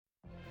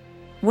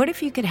What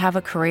if you could have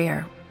a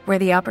career where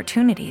the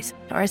opportunities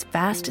are as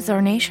vast as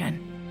our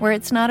nation, where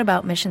it's not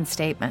about mission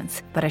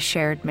statements, but a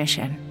shared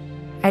mission?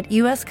 At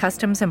U.S.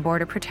 Customs and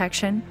Border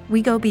Protection,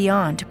 we go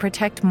beyond to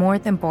protect more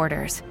than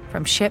borders.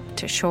 From ship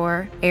to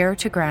shore, air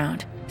to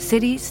ground,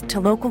 cities to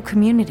local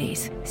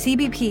communities,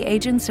 CBP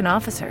agents and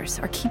officers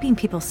are keeping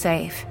people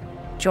safe.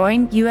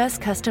 Join U.S.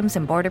 Customs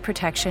and Border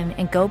Protection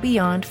and go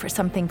beyond for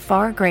something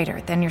far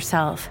greater than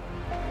yourself.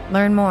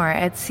 Learn more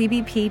at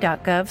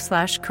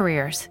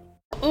cbp.gov/careers.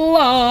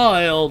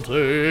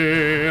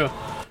 Loyalty.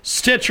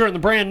 Stitcher and the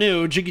brand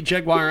new Jiggy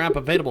Jaguar app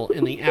available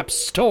in the App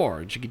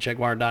Store,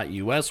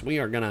 jiggyjaguar.us. We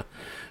are going to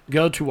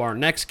go to our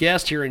next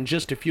guest here in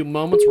just a few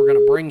moments. We're going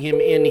to bring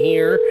him in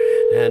here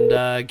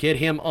and get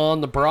him on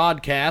the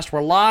broadcast.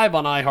 We're live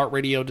on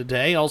iHeartRadio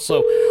today,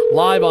 also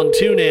live on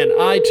TuneIn,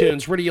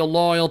 iTunes, Radio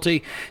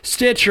Loyalty,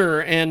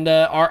 Stitcher, and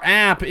our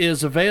app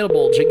is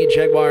available,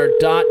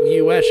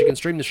 jiggyjaguar.us. You can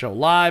stream the show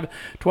live,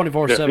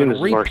 24/7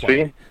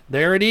 replay.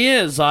 There it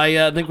is.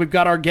 I think we've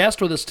got our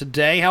guest with us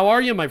today. How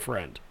are you, my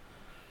friend?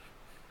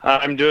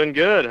 I'm doing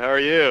good. How are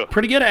you?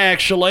 Pretty good,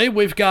 actually.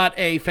 We've got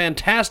a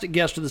fantastic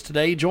guest with us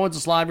today. He joins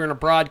us live here in a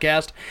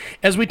broadcast.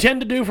 As we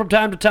tend to do from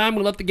time to time,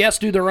 we let the guests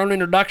do their own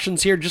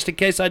introductions here just in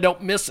case I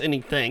don't miss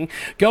anything.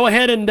 Go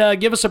ahead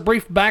and give us a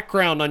brief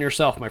background on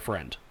yourself, my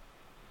friend.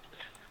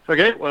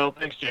 Okay, well,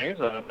 thanks, James.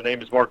 My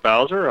name is Mark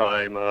Bowser.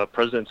 I'm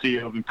President and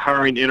CEO of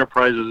Empowering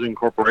Enterprises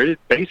Incorporated.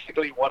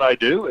 Basically, what I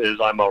do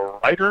is I'm a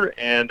writer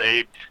and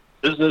a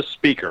business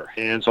speaker.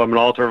 And so I'm an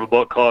author of a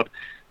book called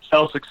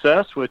Sell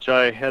Success, which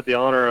I had the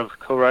honor of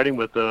co-writing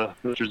with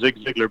Mr. Zig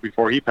Ziglar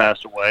before he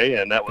passed away,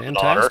 and that was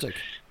fantastic.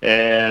 An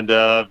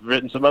honor. And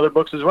written some other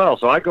books as well.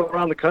 So I go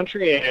around the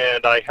country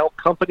and I help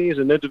companies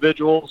and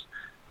individuals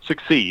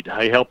succeed.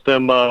 I help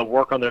them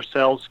work on their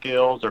sales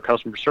skills, their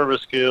customer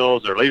service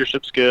skills, their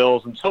leadership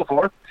skills, and so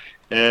forth.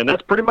 And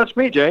that's pretty much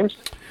me, James.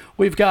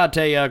 We've got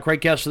a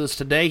great guest with us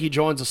today. He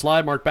joins us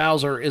live. Mark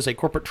Bowser is a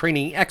corporate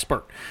training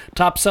expert,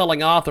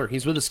 top-selling author.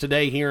 He's with us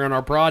today here on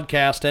our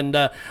broadcast. And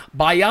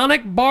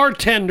bionic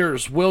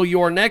bartenders, will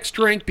your next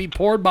drink be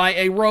poured by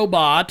a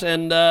robot?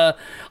 And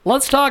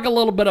let's talk a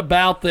little bit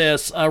about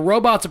this.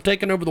 Robots have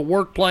taken over the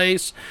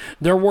workplace.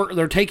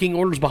 They're taking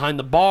orders behind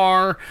the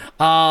bar.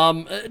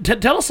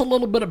 Tell us a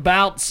little bit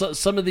about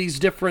some of these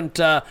different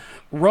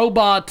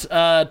robot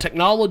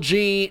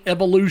technology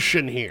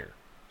evolution here.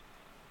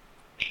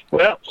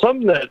 Well,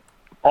 something that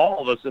all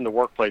of us in the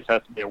workplace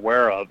have to be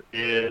aware of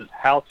is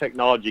how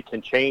technology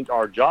can change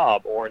our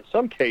job, or in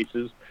some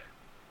cases,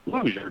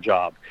 lose your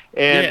job.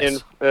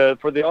 And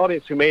for the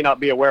audience who may not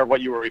be aware of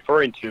what you were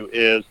referring to,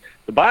 is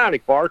the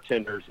bionic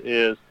bartenders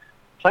is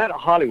Planet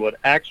Hollywood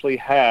actually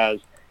has,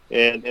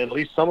 in at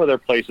least some of their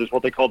places,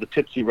 what they call the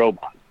Tipsy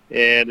Robot.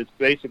 And it's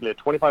basically a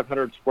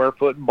 2,500 square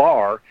foot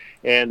bar,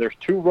 and there's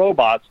two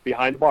robots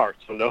behind the bar,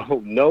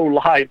 so no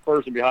live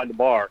person behind the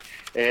bar.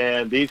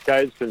 And these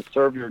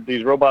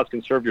robots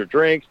can serve your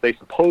drinks. They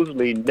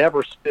supposedly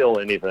never spill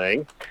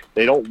anything.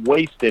 They don't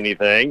waste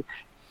anything.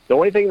 The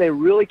only thing they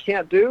really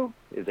can't do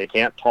is they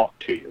can't talk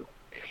to you.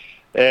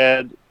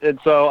 And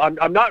so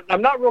I'm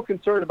not real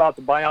concerned about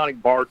the bionic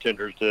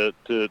bartenders, to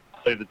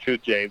say the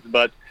truth, James.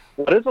 But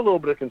what is a little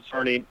bit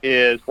concerning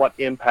is what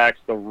impacts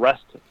the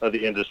rest of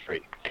the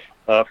industry.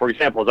 For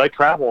example, as I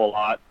travel a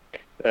lot,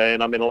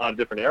 and I'm in a lot of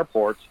different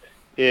airports,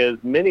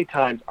 is many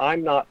times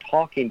I'm not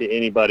talking to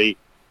anybody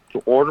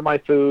to order my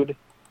food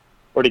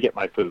or to get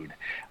my food.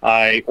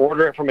 I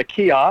order it from a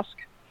kiosk,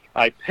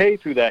 I pay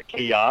through that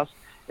kiosk,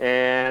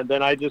 and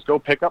then I just go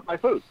pick up my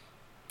food.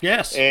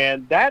 Yes.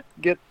 And that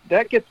gets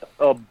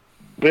a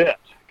bit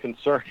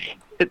concerning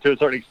to a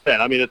certain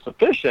extent. I mean, it's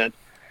efficient,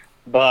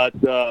 but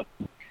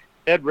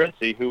Ed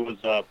Rinsey, who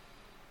was the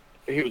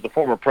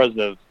former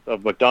president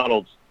of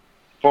McDonald's,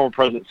 former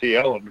president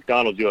CEO of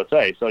McDonald's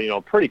USA, so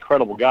a pretty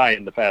credible guy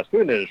in the fast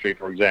food industry,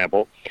 for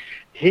example.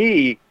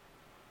 He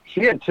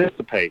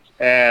anticipates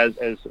as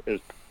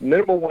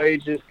minimum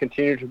wages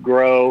continue to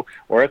grow,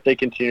 or if they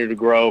continue to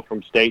grow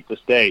from state to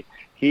state,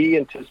 he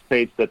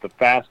anticipates that the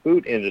fast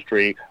food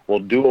industry will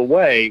do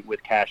away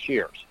with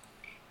cashiers,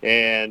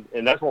 and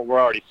that's what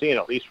we're already seeing,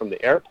 at least from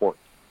the airport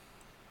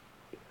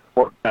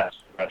fast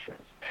food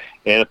restaurants.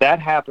 And if that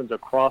happens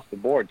across the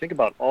board, think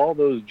about all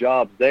those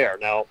jobs there.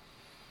 Now,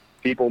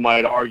 people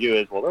might argue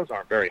is, well, those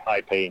aren't very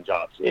high-paying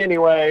jobs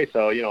anyway,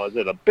 so, is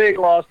it a big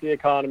loss to the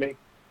economy?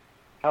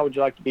 How would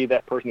you like to be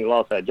that person who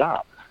lost that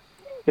job?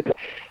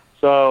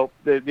 So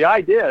the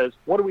idea is,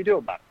 what do we do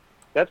about it?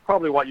 That's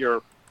probably what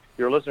your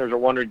listeners are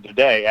wondering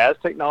today. As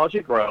technology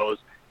grows,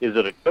 is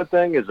it a good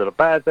thing? Is it a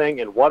bad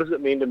thing? And what does it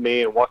mean to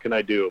me, and what can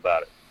I do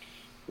about it?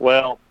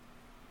 Well,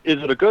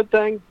 is it a good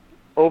thing?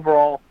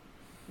 Overall,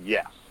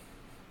 yes.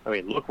 I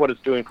mean, look what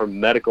it's doing for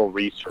medical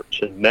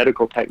research and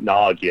medical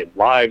technology, and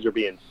lives are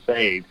being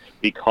saved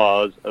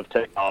because of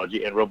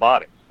technology and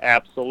robotics.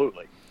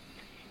 Absolutely.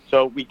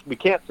 So we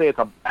can't say it's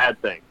a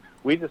bad thing.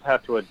 We just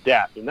have to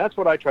adapt, and that's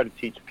what I try to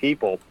teach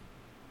people.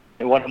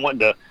 And what I'm wanting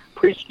to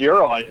preach to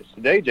your audience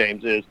today,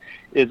 James, is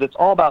it's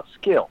all about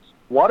skills.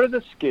 What are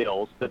the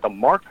skills that the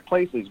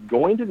marketplace is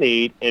going to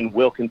need and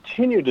will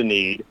continue to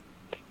need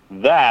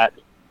that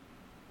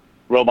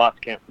robots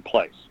can't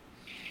replace.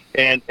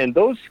 And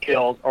those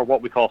skills are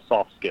what we call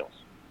soft skills.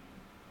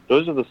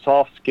 Those are the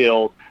soft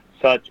skills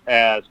such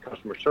as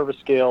customer service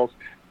skills,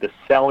 the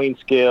selling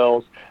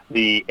skills,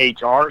 the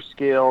HR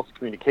skills,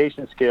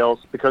 communication skills,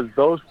 because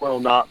those will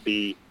not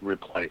be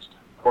replaced.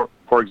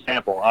 For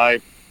example,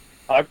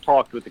 I've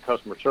talked with the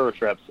customer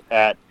service reps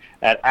at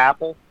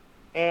Apple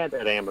and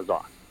at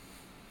Amazon,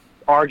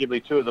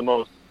 arguably two of the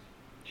most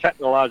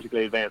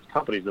technologically advanced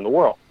companies in the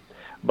world.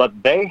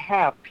 But they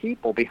have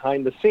people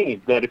behind the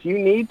scenes that if you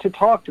need to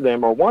talk to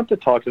them or want to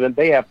talk to them,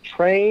 they have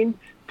trained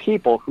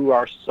people who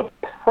are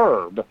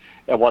superb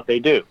at what they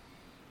do.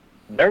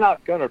 They're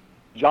not going to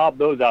job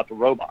those out to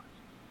robots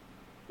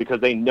because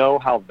they know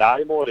how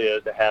valuable it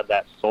is to have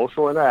that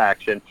social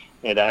interaction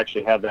and to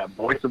actually have that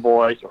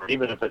voice-to-voice, or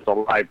even if it's a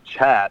live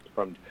chat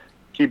from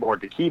keyboard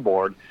to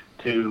keyboard,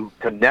 to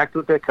connect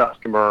with their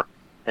customer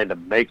and to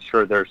make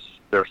sure they're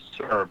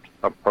served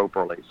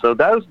appropriately. So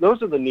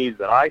those are the needs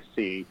that I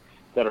see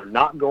that are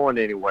not going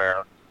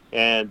anywhere,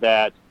 and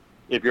that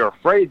if you're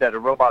afraid that a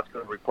robot's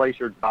going to replace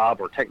your job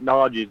or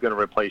technology is going to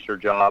replace your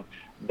job,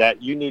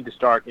 that you need to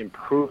start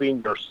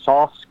improving your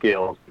soft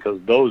skills because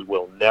those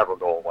will never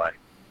go away.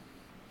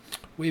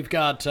 We've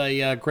got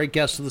a great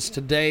guest with us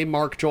today.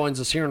 Mark joins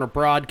us here in our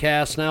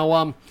broadcast.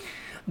 Now,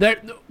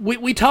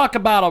 we talk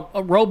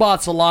about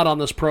robots a lot on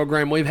this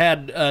program. We've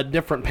had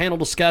different panel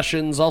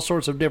discussions, all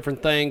sorts of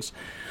different things.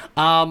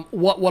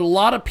 What a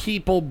lot of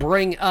people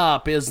bring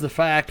up is the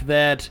fact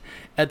that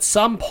at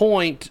some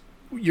point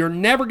you're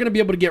never going to be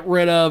able to get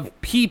rid of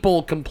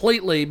people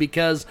completely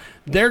because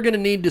they're going to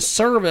need to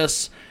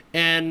service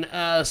and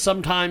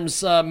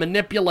sometimes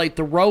manipulate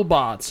the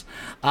robots.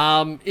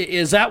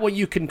 Is that what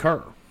you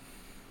concur?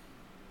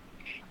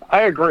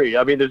 I agree.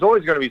 I mean, there's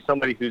always going to be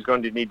somebody who's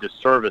going to need to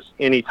service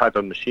any type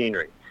of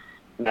machinery.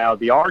 Now,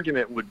 the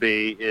argument would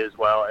be is,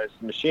 well, as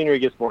machinery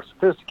gets more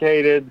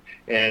sophisticated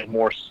and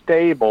more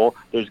stable,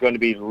 there's going to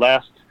be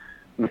less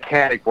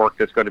mechanic work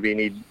that's going to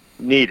be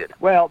needed.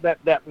 Well,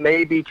 that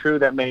may be true.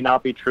 That may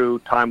not be true.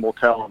 Time will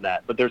tell on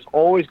that. But there's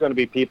always going to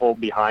be people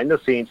behind the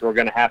scenes who are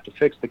going to have to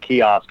fix the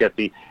kiosk at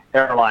the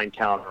airline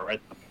counter, at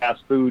the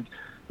fast food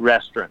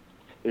restaurant.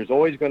 There's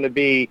always going to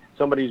be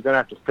somebody who's going to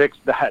have to fix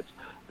that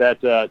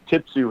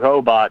tipsy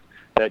robot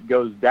that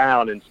goes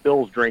down and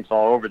spills drinks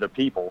all over the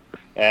people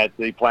at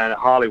the Planet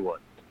Hollywood.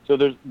 So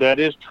that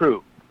is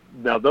true.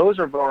 Now, those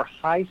are our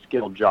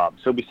high-skilled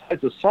jobs. So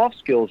besides the soft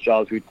skills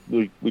jobs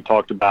we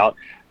talked about,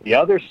 the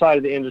other side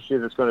of the industry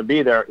that's going to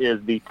be there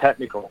is the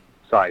technical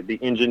side, the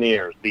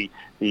engineers, the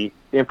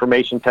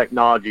information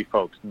technology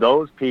folks.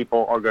 Those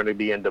people are going to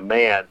be in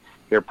demand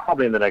here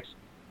probably in the next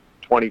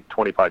 20,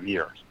 25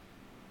 years,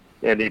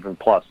 and even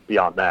plus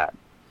beyond that,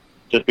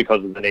 just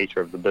because of the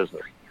nature of the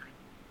business.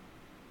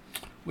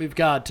 We've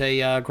got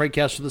a great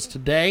guest with us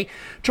today.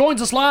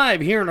 Joins us live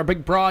here in our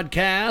big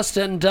broadcast.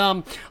 And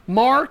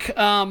Mark,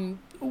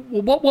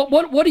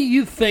 what do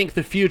you think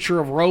the future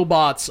of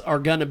robots are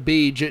going to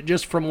be,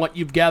 just from what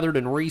you've gathered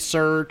in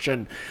research?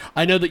 And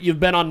I know that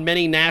you've been on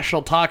many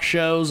national talk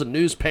shows and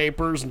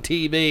newspapers and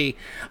TV.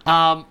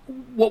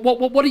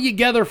 What do you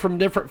gather from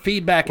different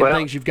feedback and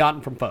things you've gotten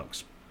from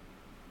folks?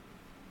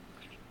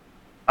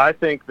 I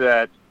think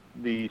that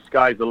the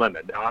sky's the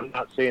limit. Now, I'm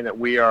not saying that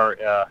we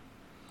are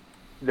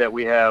that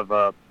we have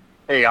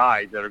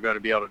AIs that are going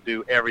to be able to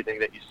do everything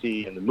that you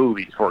see in the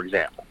movies, for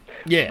example.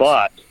 Yes.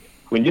 But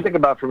when you think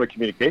about from a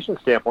communication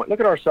standpoint,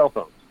 look at our cell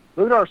phones.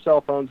 Look at our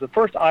cell phones. The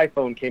first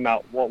iPhone came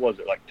out, what was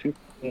it, like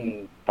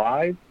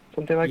 2005,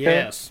 something like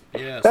that?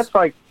 Yes.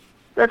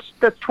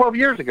 That's 12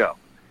 years ago.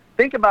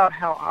 Think about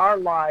how our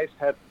lives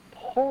have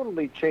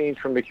totally changed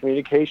from a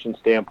communication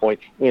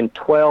standpoint in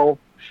 12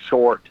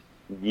 short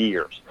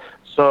years.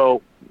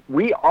 So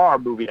we are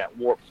moving at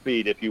warp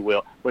speed, if you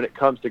will, when it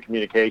comes to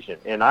communication,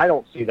 and I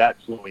don't see that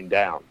slowing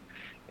down.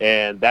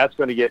 And that's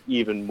going to get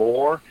even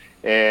more.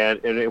 And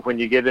when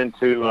you get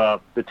into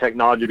the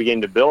technology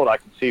beginning to build, I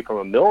can see from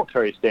a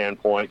military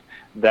standpoint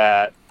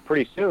that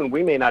pretty soon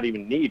we may not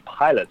even need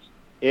pilots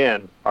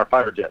in our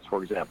fighter jets,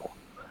 for example,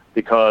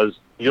 because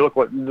you look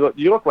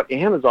what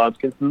Amazon's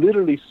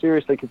literally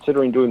seriously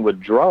considering doing with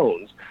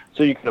drones.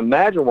 So you can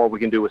imagine what we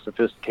can do with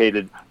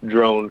sophisticated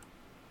drone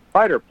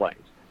fighter planes.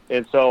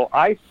 And so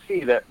I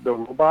see that the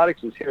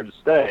robotics is here to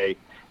stay.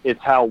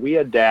 It's how we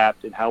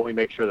adapt and how we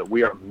make sure that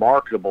we are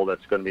marketable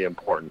that's going to be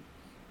important.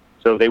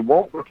 So they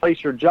won't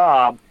replace your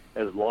job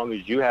as long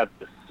as you have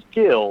the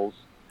skills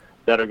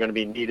that are going to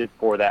be needed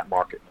for that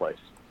marketplace.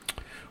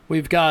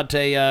 We've got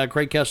a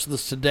great guest with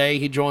us today.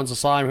 He joins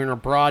us live here in our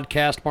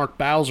broadcast. Mark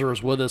Bowser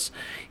is with us.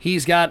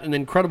 He's got an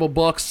incredible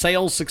book,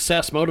 Sales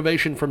Success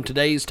Motivation from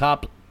Today's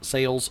Top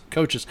Sales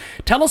Coaches.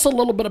 Tell us a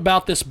little bit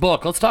about this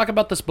book. Let's talk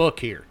about this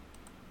book here.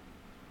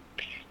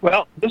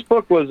 Well, this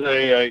book was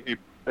a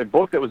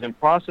book that was in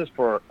process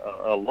for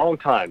a long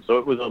time, so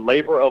it was a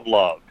labor of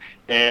love.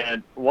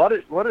 And what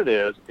it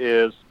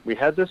is we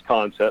had this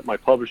concept, my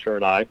publisher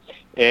and I,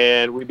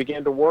 and we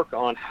began to work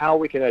on how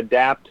we can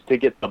adapt to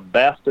get the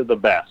best of the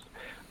best.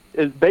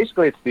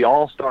 Basically, it's the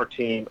all-star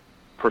team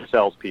for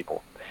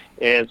salespeople.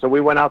 And so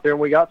we went out there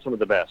and we got some of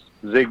the best.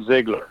 Zig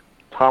Ziglar,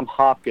 Tom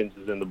Hopkins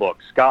is in the book,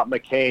 Scott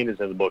McKain is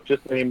in the book,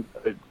 just to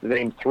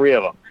name three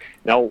of them.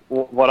 Now,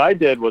 what I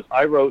did was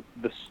I wrote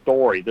the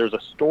story. There's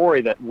a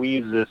story that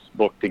weaves this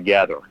book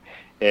together.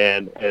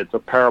 And it's a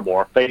parable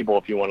or fable,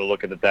 if you want to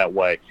look at it that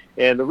way.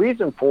 And the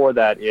reason for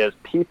that is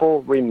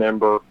people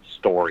remember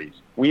stories.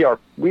 We are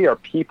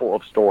people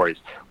of stories.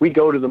 We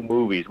go to the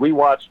movies. We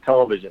watch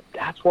television.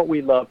 That's what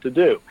we love to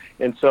do.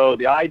 And so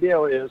the idea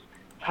is,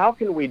 how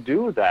can we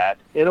do that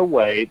in a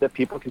way that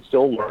people can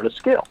still learn a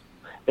skill?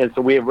 And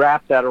so we have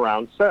wrapped that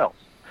around sales.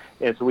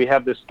 And so we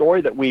have this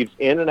story that weaves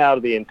in and out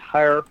of the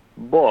entire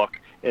book.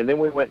 And then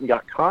we went and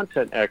got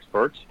content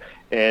experts,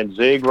 and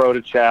Zig wrote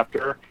a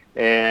chapter,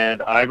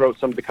 and I wrote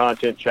some of the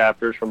content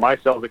chapters from my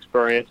sales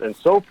experience and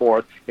so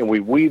forth, and we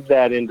weave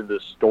that into the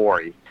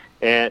story.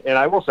 And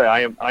I will say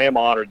I am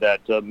honored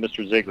that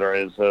Mr.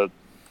 Ziglar is,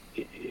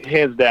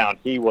 hands down,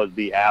 he was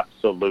the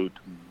absolute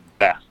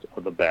best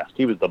of the best.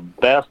 He was the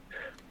best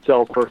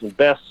salesperson,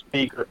 best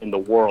speaker in the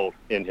world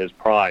in his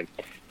prime.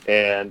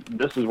 And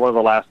this is one of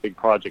the last big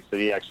projects that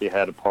he actually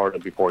had a part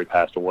of before he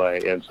passed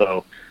away. And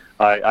so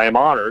I am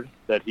honored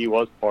that he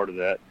was part of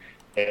that.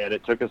 And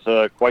it took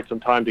us quite some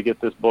time to get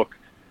this book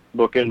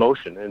in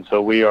motion. And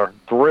so we are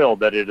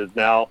thrilled that it is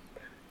now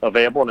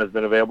available and has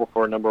been available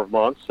for a number of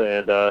months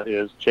and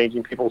is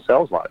changing people's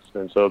sales lives.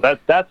 And so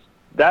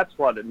that's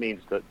what it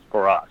means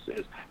for us,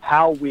 is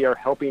how we are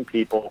helping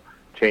people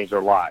change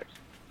their lives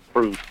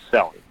through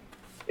selling.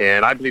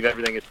 And I believe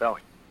everything is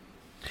selling.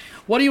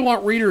 What do you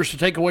want readers to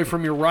take away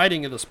from your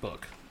writing of this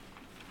book?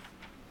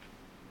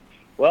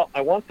 Well,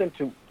 I want them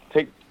to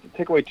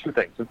take away two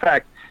things. In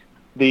fact,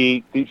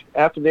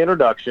 after the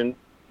introduction,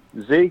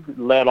 Zig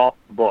led off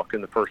the book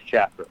in the first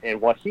chapter. And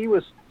what he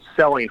was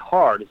selling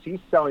hard is he's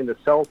selling the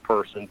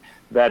salesperson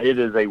that it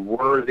is a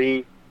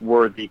worthy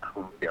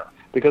career.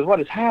 Because what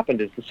has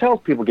happened is the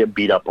salespeople get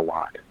beat up a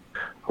lot.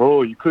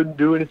 Oh, you couldn't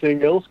do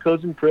anything else,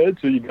 Cousin Fred,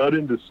 so you got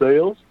into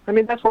sales? I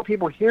mean, that's what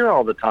people hear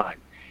all the time.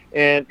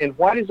 And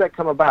why does that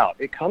come about?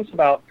 It comes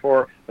about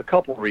for a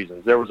couple of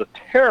reasons. There was a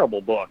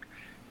terrible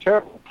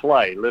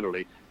play,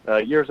 literally,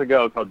 years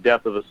ago called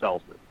Death of a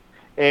Salesman.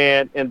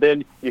 And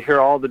then you hear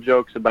all the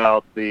jokes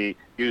about the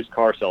used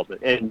car salesman.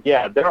 And,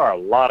 yeah, there are a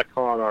lot of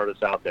con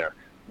artists out there,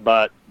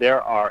 but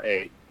there are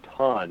a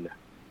ton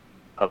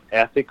of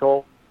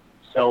ethical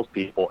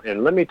salespeople.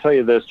 And let me tell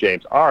you this,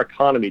 James, our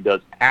economy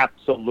does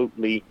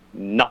absolutely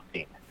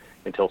nothing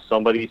until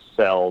somebody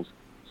sells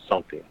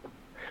something.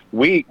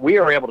 We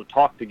are able to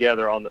talk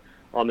together on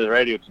the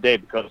radio today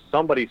because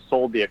somebody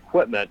sold the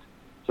equipment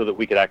so that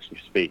we could actually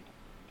speak.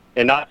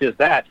 And not just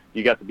that,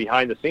 you got the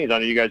behind the scenes. I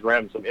know you guys were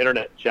having some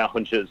internet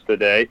challenges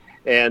today,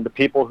 and the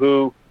people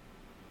who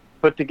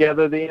put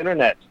together the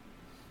internet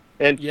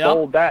and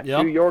sold that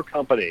to your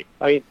company.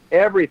 I mean,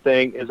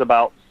 everything is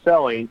about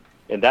selling,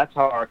 and that's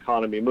how our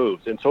economy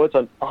moves. And so it's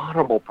an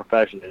honorable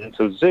profession. And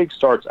so Zig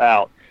starts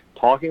out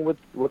talking with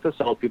the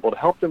salespeople to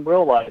help them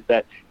realize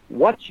that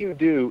what you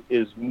do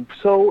is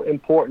so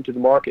important to the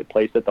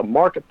marketplace that the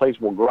marketplace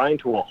will grind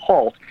to a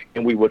halt,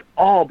 and we would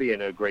all be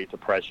in a Great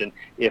Depression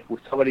if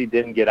somebody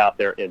didn't get out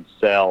there and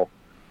sell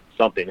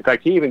something. In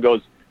fact, he even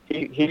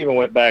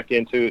went back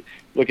into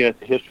looking at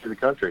the history of the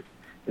country,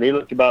 and he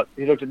looked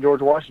at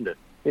George Washington.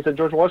 He said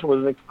George Washington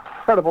was an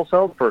incredible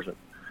salesperson.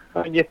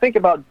 I mean, you think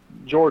about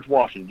George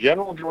Washington,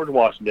 General George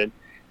Washington.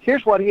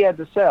 Here's what he had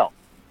to sell.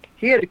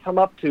 He had to come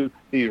up to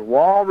these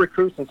raw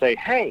recruits and say,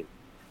 "Hey,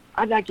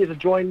 I'd like you to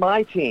join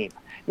my team.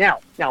 Now,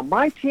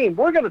 my team,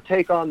 we're going to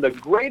take on the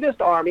greatest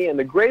army and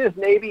the greatest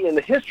navy in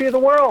the history of the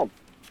world.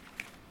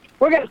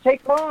 We're going to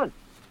take them on.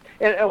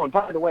 And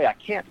by the way, I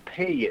can't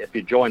pay you if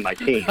you join my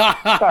team.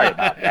 Sorry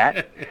about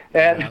that."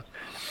 And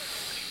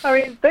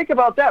I mean, think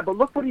about that. But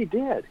look what he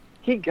did.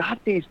 He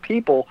got these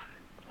people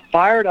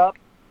fired up,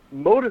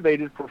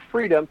 motivated for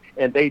freedom,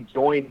 and they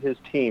joined his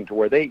team to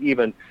where they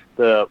even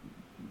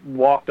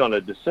walked on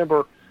a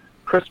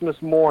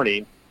Christmas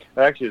morning.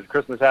 Actually, it was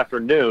Christmas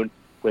afternoon,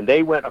 when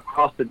they went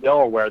across the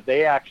Delaware.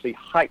 They actually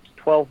hiked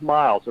 12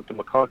 miles up to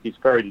McConkey's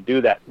Ferry to do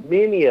that.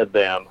 Many of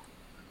them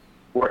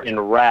were in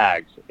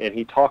rags, and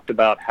he talked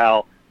about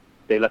how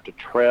they left a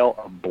trail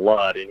of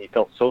blood, and he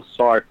felt so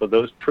sorry for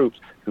those troops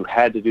who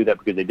had to do that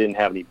because they didn't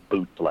have any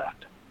boots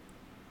left.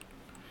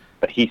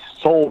 But he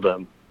sold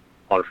them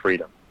on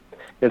freedom.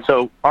 And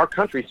so our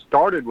country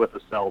started with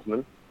a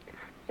salesman,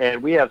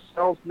 and we have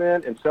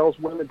salesmen and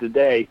saleswomen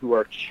today who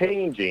are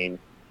changing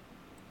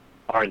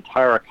our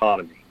entire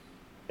economy.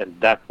 And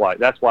that's why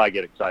I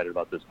get excited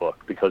about this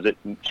book, because it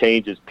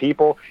changes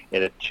people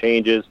and it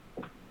changes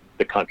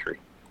the country.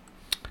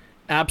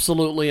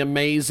 Absolutely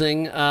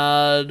amazing.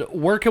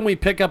 Where can we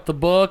pick up the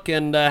book,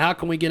 and how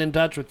can we get in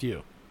touch with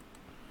you?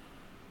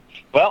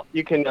 Well,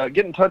 you can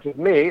get in touch with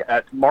me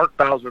at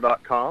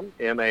markbowser.com,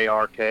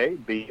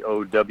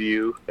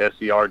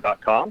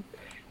 markbowser.com.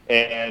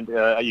 And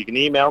you can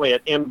email me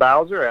at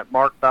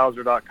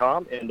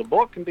mbowser@markbowser.com. And the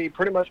book can be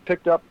pretty much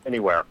picked up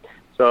anywhere.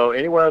 So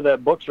anywhere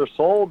that books are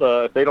sold,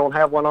 if they don't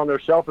have one on their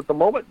shelf at the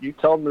moment, you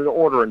tell them to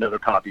order another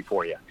copy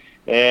for you.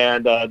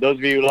 And those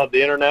of you who love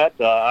the internet,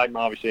 I'm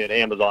obviously an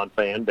Amazon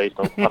fan based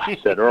on what I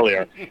said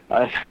earlier.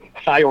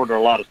 I order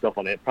a lot of stuff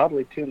on it,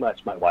 probably too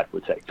much, my wife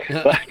would say.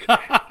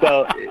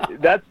 So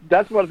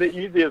that's one of the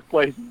easiest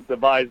places to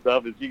buy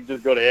stuff is you can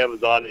just go to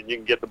Amazon and you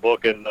can get the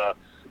book in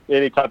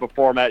any type of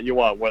format you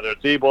want, whether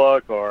it's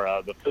ebook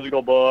or the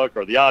physical book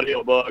or the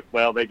audio book.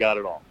 Well, they got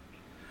it all.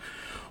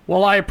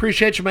 Well, I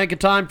appreciate you making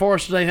time for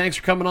us today. Thanks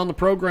for coming on the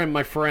program,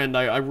 my friend.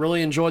 I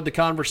really enjoyed the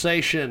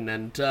conversation,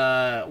 and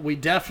we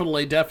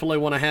definitely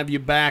want to have you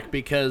back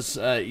because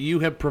you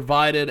have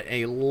provided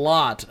a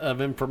lot of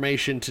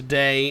information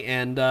today,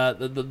 and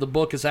the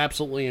book is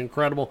absolutely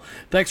incredible.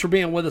 Thanks for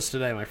being with us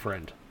today, my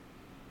friend.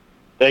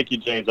 Thank you,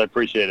 James. I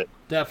appreciate it.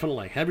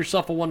 Definitely. Have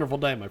yourself a wonderful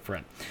day, my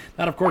friend.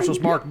 That, of course,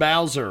 was Mark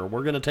Bowser.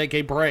 We're going to take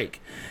a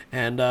break.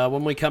 And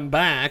when we come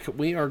back,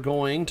 we are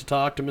going to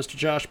talk to Mr.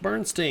 Josh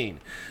Bernstein,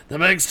 the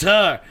big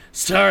star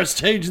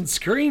stage and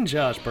screen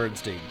Josh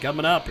Bernstein,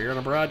 coming up here on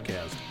a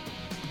broadcast.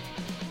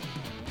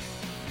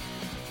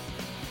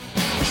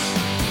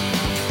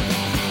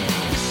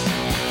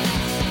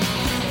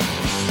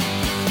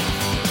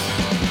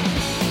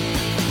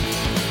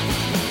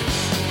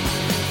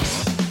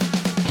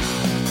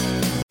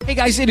 Hey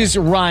guys, it is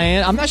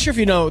Ryan. I'm not sure if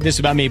you know this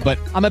about me, but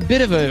I'm a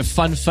bit of a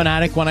fun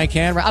fanatic when I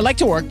can. I like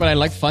to work, but I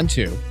like fun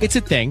too. It's a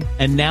thing.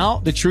 And now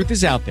the truth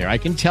is out there. I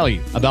can tell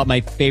you about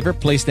my favorite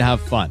place to have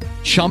fun.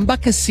 Chumba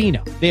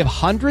Casino. They have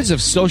hundreds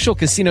of social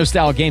casino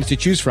style games to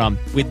choose from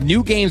with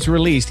new games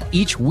released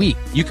each week.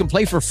 You can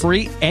play for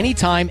free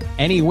anytime,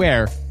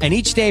 anywhere. And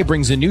each day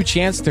brings a new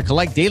chance to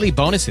collect daily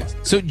bonuses.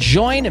 So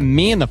join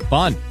me in the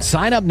fun.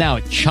 Sign up now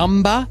at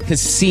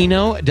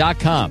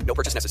ChumbaCasino.com. No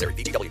purchase necessary.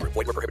 VGW Group.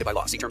 Void where prohibited by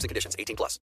law. See terms and conditions. 18+.